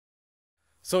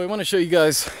So I want to show you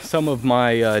guys some of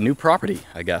my new property,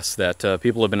 I guess, that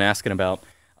people have been asking about.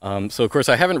 So of course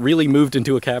I haven't really moved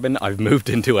into a cabin, I've moved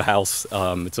into a house.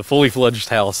 It's a fully fledged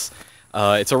house.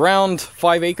 It's around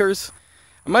 5 acres.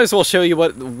 I might as well show you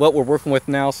what we're working with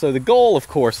now. So the goal, of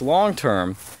course, long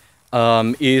term,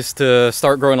 is to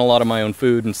start growing a lot of my own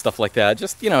food and stuff like that.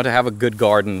 Just, to have a good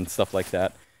garden and stuff like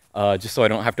that. Just so I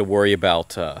don't have to worry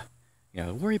about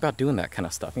doing that kind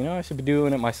of stuff. I should be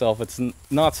doing it myself. It's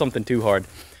not something too hard.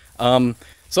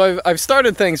 So I've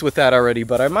started things with that already,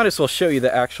 but I might as well show you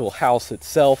the actual house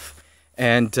itself.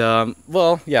 And,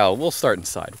 well, yeah, we'll start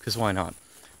inside, because why not?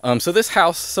 So this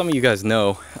house, some of you guys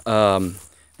know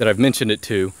that I've mentioned it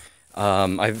to.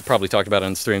 I've probably talked about it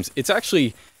on streams. It's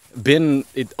actually been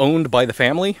owned by the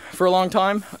family for a long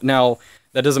time. Now,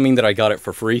 that doesn't mean that I got it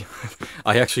for free.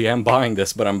 I actually am buying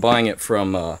this, but I'm buying it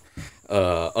from a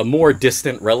more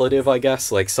distant relative, I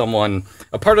guess, like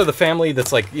a part of the family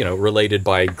that's like, related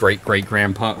by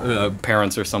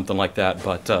great-great-grandparents or something like that,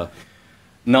 but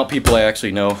not people I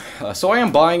actually know. So I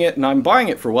am buying it, and I'm buying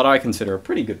it for what I consider a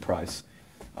pretty good price.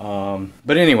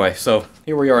 But anyway, so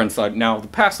here we are inside. Now, the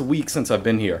past week since I've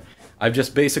been here, I've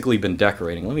just basically been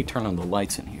decorating. Let me turn on the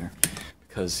lights in here,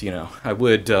 because, I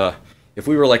would, if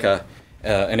we were like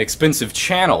an expensive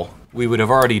channel, we would have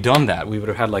already done that. We would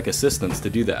have had like assistants to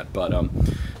do that. But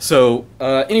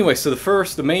anyway, so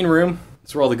the main room,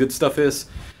 that's where all the good stuff is.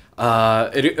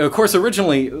 Of course,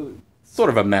 originally,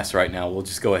 sort of a mess right now. We'll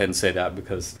just go ahead and say that,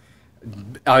 because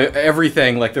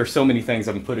everything, like, there's so many things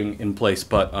I'm putting in place.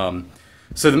 But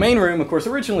so the main room, of course,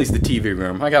 originally is the TV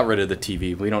room. I got rid of the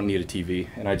TV. We don't need a TV,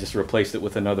 and I just replaced it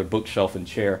with another bookshelf and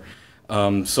chair.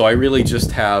 So I really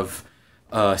just have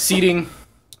seating,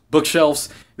 bookshelves.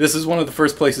 This is one of the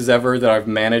first places ever that I've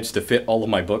managed to fit all of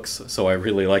my books, so I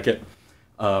really like it.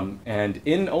 And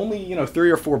in only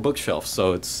 3 or 4 bookshelves,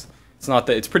 so it's not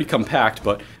that it's pretty compact.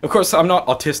 But of course, I'm not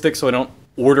autistic, so I don't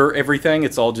order everything.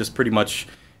 It's all just pretty much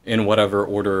in whatever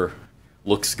order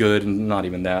looks good, and not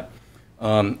even that.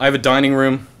 I have a dining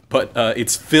room, but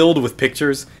it's filled with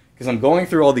pictures because I'm going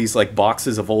through all these like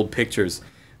boxes of old pictures.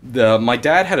 My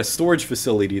dad had a storage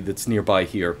facility that's nearby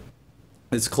here.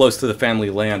 It's close to the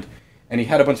family land, and he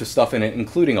had a bunch of stuff in it,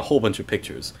 including a whole bunch of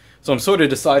pictures. So I'm sort of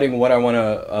deciding what I want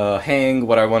to hang,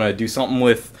 what I want to do something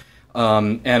with,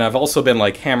 and I've also been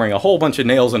like hammering a whole bunch of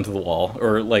nails into the wall,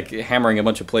 or like hammering a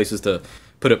bunch of places to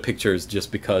put up pictures,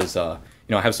 just because I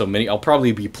have so many. I'll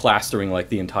probably be plastering like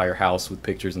the entire house with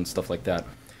pictures and stuff like that.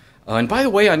 And by the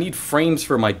way, I need frames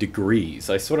for my degrees.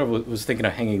 I sort of was thinking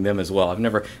of hanging them as well.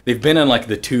 They've been in like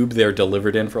the tube they're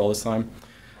delivered in for all this time.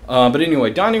 But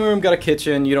anyway, dining room, got a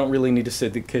kitchen. You don't really need to sit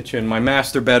in the kitchen. My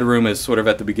master bedroom is sort of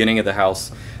at the beginning of the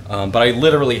house, but I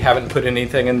literally haven't put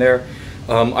anything in there.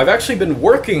 I've actually been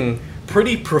working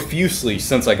pretty profusely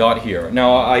since I got here.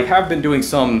 Now, I have been doing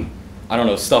some,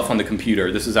 stuff on the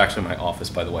computer. This is actually my office,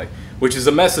 by the way, which is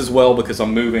a mess as well, because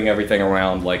I'm moving everything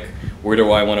around. Like, where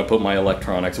do I want to put my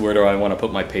electronics? Where do I want to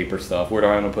put my paper stuff? Where do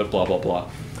I want to put blah, blah, blah?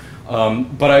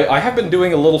 But I have been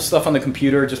doing a little stuff on the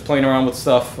computer, just playing around with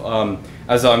stuff.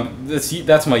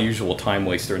 That's my usual time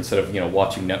waster. Instead of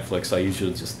watching Netflix, I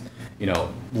usually just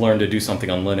learn to do something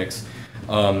on Linux.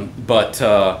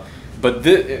 But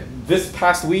this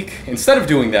past week, instead of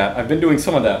doing that, I've been doing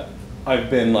some of that. I've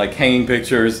been like hanging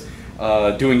pictures,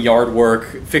 doing yard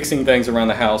work, fixing things around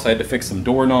the house. I had to fix some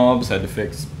doorknobs. I had to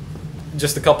fix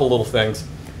just a couple little things.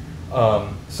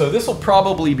 So this will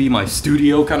probably be my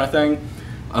studio kind of thing.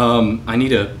 I need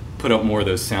to put up more of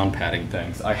those sound padding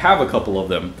things. I have a couple of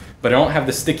them, but I don't have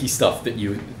the sticky stuff that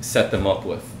you set them up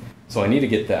with. So I need to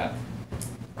get that.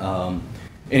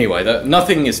 Anyway,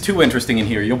 nothing is too interesting in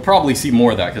here. You'll probably see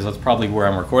more of that, because that's probably where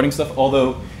I'm recording stuff.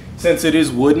 Although, since it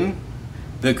is wooden,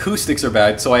 the acoustics are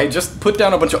bad. So I just put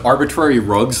down a bunch of arbitrary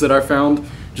rugs that I found,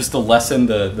 just to lessen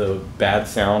the bad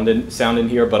sound in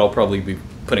here. But I'll probably be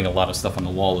putting a lot of stuff on the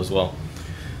wall as well.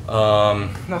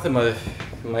 Nothing.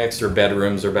 My extra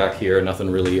bedrooms are back here,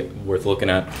 nothing really worth looking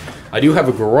at. I do have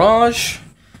a garage,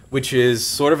 which is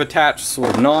sort of attached,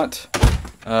 sort of not.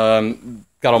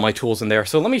 Got all my tools in there.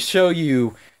 So let me show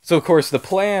you. So of course the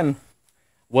plan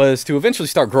was to eventually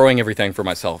start growing everything for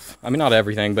myself. I mean, not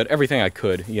everything, but everything I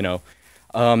could,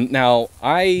 Now,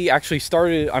 I'm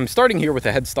starting here with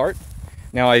a head start.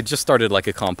 Now, I just started like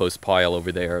a compost pile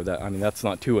over there. That's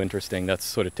not too interesting. That's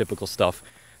sort of typical stuff.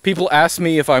 People ask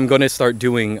me if I'm going to start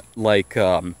doing, like,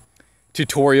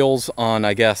 tutorials on,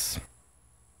 I guess,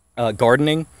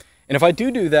 gardening. And if I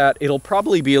do that, it'll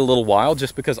probably be a little while,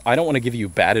 just because I don't want to give you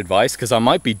bad advice, because I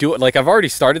might be like, I've already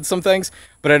started some things,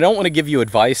 but I don't want to give you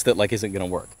advice that, like, isn't going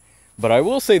to work. But I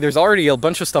will say there's already a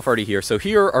bunch of stuff already here. So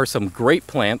here are some great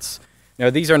plants. Now,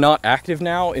 these are not active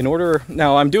now.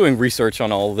 Now I'm doing research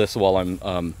on all of this while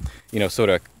I'm, you know,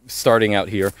 sort of starting out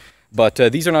here. But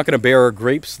these are not going to bear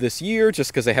grapes this year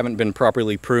just because they haven't been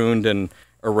properly pruned and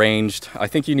arranged. I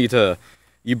think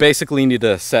you basically need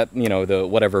to set, you know,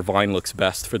 whatever vine looks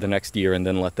best for the next year and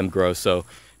then let them grow. So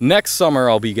next summer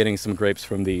I'll be getting some grapes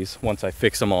from these once I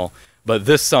fix them all. But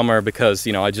this summer, because,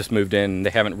 you know, I just moved in, they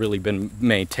haven't really been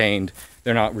maintained,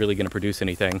 they're not really going to produce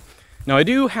anything. Now, I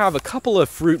do have a couple of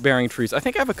fruit-bearing trees. I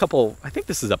think I have a couple. I think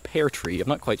this is a pear tree. I'm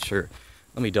not quite sure.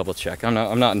 Let me double check. I'm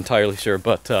not entirely sure,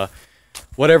 but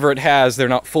whatever it has, they're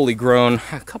not fully grown.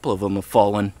 A couple of them have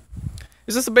fallen.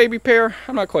 Is this a baby pear?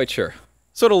 I'm not quite sure.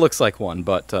 Sort of looks like one,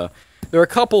 but there are a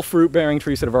couple fruit-bearing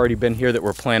trees that have already been here that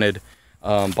were planted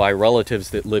by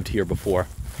relatives that lived here before.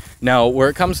 Now, where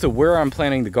it comes to where I'm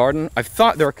planting the garden, I've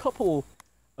thought there are a couple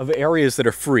of areas that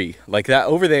are free. Like that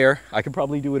over there, I could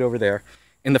probably do it over there.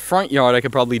 In the front yard, I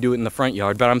could probably do it in the front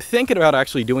yard, but I'm thinking about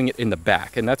actually doing it in the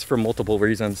back, and that's for multiple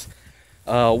reasons.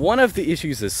 One of the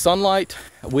issues is sunlight,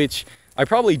 which I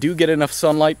probably do get enough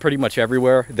sunlight pretty much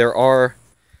everywhere. There are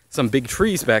some big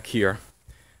trees back here,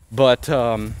 but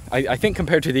I think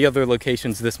compared to the other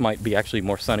locations, this might be actually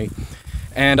more sunny.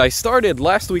 And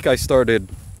last week I started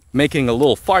making a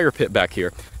little fire pit back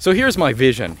here. So here's my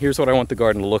vision. Here's what I want the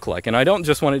garden to look like. And I don't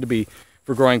just want it to be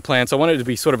for growing plants. I want it to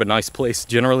be sort of a nice place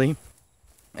generally.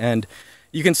 And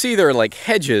you can see there are like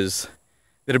hedges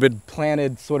that have been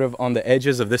planted sort of on the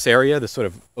edges of this area, this sort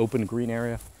of open green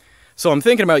area. So I'm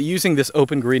thinking about using this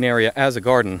open green area as a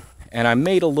garden. And I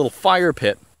made a little fire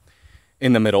pit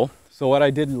in the middle. So what I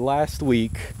did last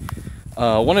week,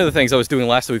 one of the things I was doing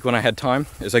last week when I had time,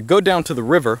 is I go down to the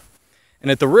river. And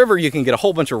at the river, you can get a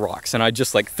whole bunch of rocks. And I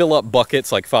just like fill up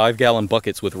buckets, like 5-gallon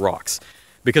buckets with rocks.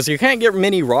 Because you can't get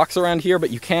many rocks around here,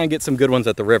 but you can get some good ones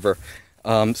at the river.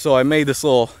 So I made this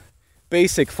little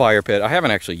basic fire pit. I haven't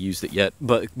actually used it yet,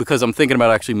 but because I'm thinking about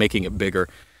actually making it bigger.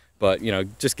 But, you know,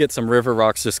 just get some river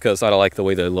rocks just because I don't like the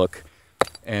way they look.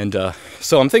 And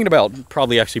so I'm thinking about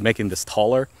probably actually making this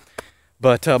taller.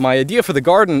 But my idea for the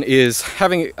garden is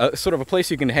having sort of a place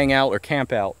you can hang out or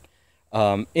camp out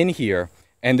in here.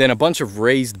 And then a bunch of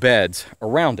raised beds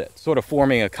around it, sort of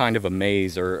forming a kind of a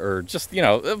maze or just, you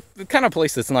know, the kind of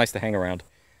place that's nice to hang around.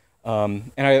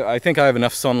 And I think I have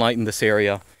enough sunlight in this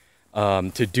area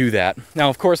to do that.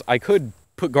 Now, of course, I could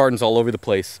put gardens all over the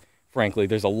place, frankly.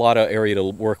 There's a lot of area to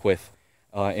work with.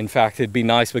 In fact, it'd be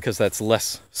nice because that's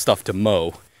less stuff to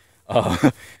mow.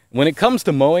 When it comes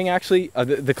to mowing, actually,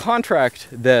 the contract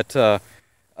that...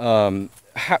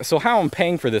 so how I'm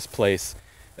paying for this place...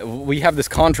 We have this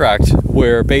contract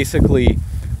where basically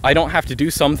I don't have to do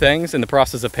some things in the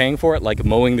process of paying for it, like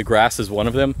mowing the grass is one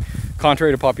of them.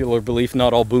 Contrary to popular belief,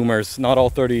 not all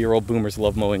 30-year-old boomers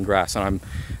love mowing grass, and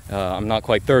I'm not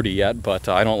quite 30 yet, but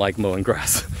I don't like mowing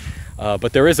grass.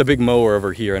 But there is a big mower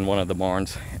over here in one of the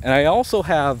barns, and I also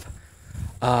have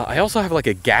like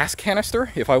a gas canister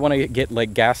if I want to get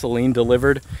like gasoline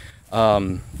delivered.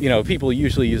 You know, people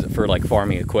usually use it for like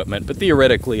farming equipment, but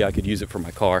theoretically I could use it for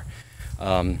my car.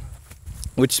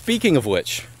 Which, speaking of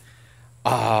which,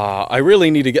 I really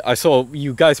need to get... So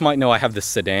you guys might know I have this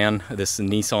sedan, this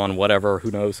Nissan whatever, who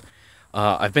knows.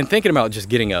 I've been thinking about just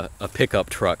getting a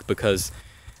pickup truck because,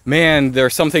 man, there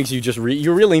are some things you just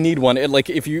you really need one. Like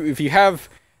if you have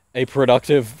a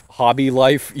productive hobby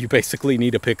life, you basically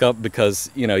need a pickup because,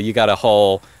 you know, you got to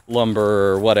haul lumber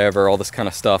or whatever, all this kind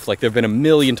of stuff. Like there have been a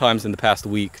million times in the past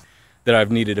week that I've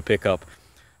needed a pickup.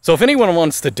 So if anyone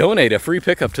wants to donate a free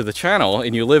pickup to the channel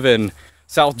and you live in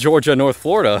South Georgia, North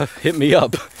Florida, hit me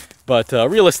up. But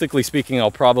realistically speaking, I'll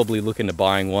probably look into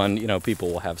buying one. You know, people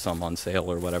will have some on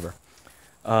sale or whatever.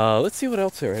 Let's see what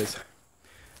else there is.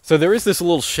 So there is this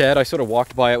little shed. I sort of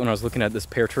walked by it when I was looking at this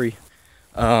pear tree.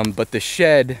 But the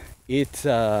shed, it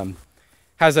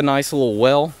has a nice little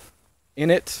well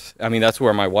in it. I mean, that's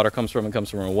where my water comes from. It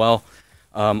comes from a well.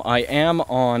 I am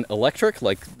on electric,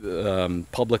 like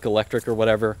public electric or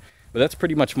whatever, but that's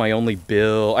pretty much my only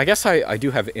bill. I guess I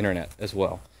do have internet as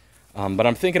well, but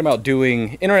I'm thinking about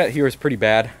doing... Internet here is pretty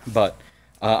bad, but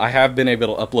I have been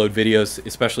able to upload videos,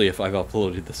 especially if I've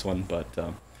uploaded this one. But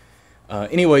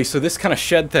anyway, so this kind of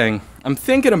shed thing, I'm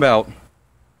thinking about...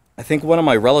 I think one of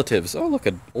my relatives... Oh, look,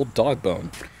 an old dog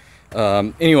bone.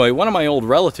 Anyway, one of my old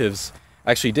relatives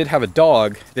actually did have a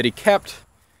dog that he kept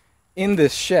in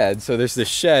this shed. So there's this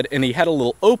shed, and he had a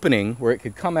little opening where it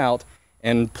could come out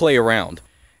and play around.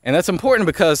 And that's important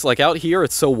because, like, out here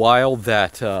it's so wild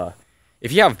that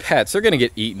if you have pets, they're going to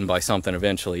get eaten by something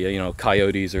eventually, you know,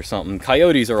 coyotes or something.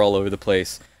 Coyotes are all over the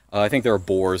place. I think there are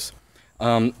boars.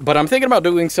 But I'm thinking about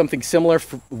doing something similar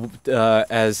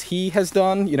as he has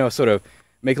done, you know, sort of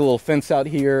make a little fence out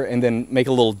here, and then make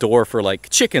a little door for like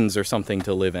chickens or something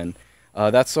to live in.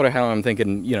 That's sort of how I'm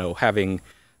thinking, you know, having,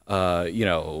 you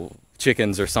know,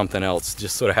 chickens or something else,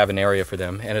 just sort of have an area for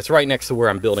them. And it's right next to where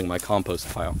I'm building my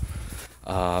compost pile.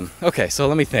 Okay, so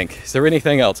let me think. Is there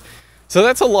anything else? So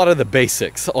that's a lot of the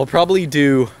basics. I'll probably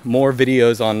do more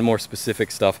videos on more specific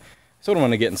stuff. So I don't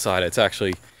want to get inside.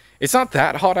 It's not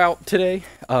that hot out today.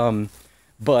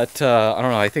 But I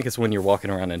don't know, I think it's when you're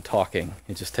walking around and talking,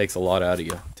 it just takes a lot out of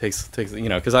you. It takes you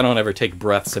know, because I don't ever take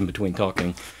breaths in between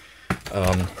talking.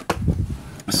 Oh,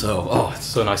 it's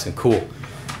so nice and cool.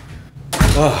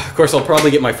 Of course, I'll probably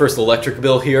get my first electric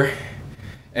bill here,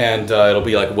 and it'll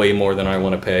be like way more than I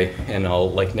want to pay, and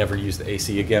I'll like never use the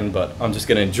AC again, but I'm just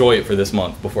going to enjoy it for this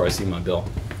month before I see my bill.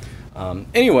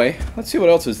 Anyway, let's see what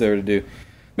else is there to do.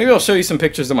 Maybe I'll show you some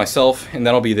pictures of myself, and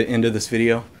that'll be the end of this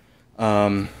video.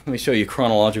 Let me show you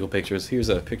chronological pictures. Here's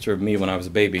a picture of me when I was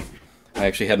a baby. I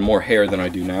actually had more hair than I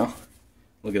do now.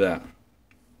 Look at that.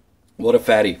 What a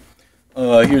fatty.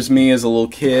 Here's me as a little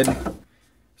kid.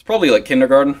 It's probably like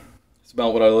kindergarten. It's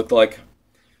about what I looked like.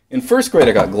 In first grade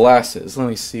I got glasses. Let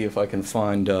me see if I can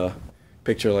find a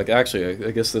picture like, actually,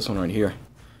 I guess this one right here.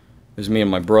 There's me and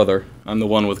my brother. I'm the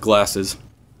one with glasses.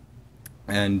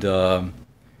 And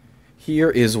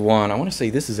here is one. I want to say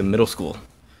this is in middle school.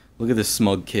 Look at this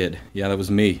smug kid. Yeah, that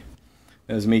was me.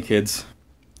 That was me, kids.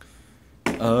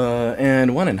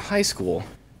 And one in high school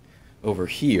over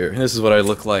here. This is what I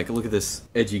look like. Look at this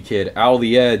edgy kid. Owl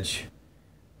the edge.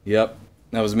 Yep,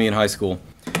 that was me in high school.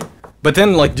 But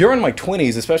then, like, during my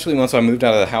 20s, especially once I moved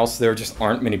out of the house, there just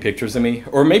aren't many pictures of me.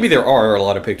 Or maybe there are a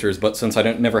lot of pictures, but since I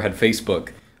never had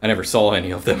Facebook, I never saw any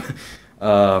of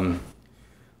them.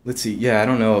 Let's see, yeah, I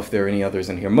don't know if there are any others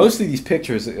in here. Most of these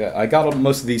pictures, I got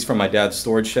most of these from my dad's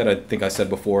storage shed, I think I said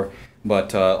before.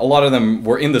 But a lot of them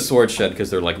were in the storage shed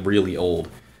because they're like really old.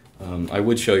 I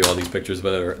would show you all these pictures,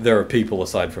 but there are people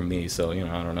aside from me, so, you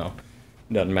know, I don't know.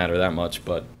 It doesn't matter that much,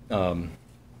 but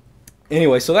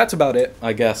anyway, so that's about it,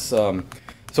 I guess. So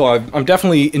I'm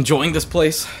definitely enjoying this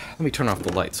place. Let me turn off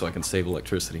the light so I can save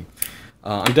electricity.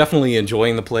 I'm definitely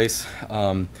enjoying the place.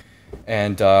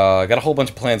 And I got a whole bunch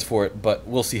of plans for it, but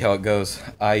we'll see how it goes.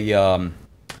 I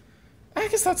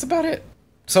guess that's about it.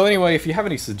 So anyway, if you have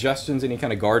any suggestions, any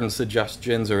kind of garden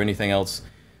suggestions or anything else,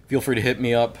 feel free to hit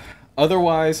me up.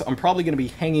 Otherwise, I'm probably going to be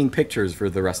hanging pictures for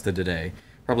the rest of the day.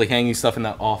 Probably hanging stuff in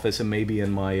that office and maybe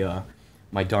in my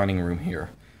my dining room here,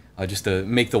 just to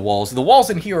make the walls. The walls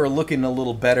in here are looking a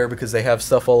little better because they have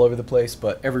stuff all over the place,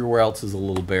 but everywhere else is a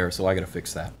little bare, so I got to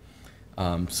fix that.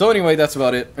 So anyway, that's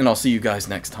about it, and I'll see you guys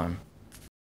next time.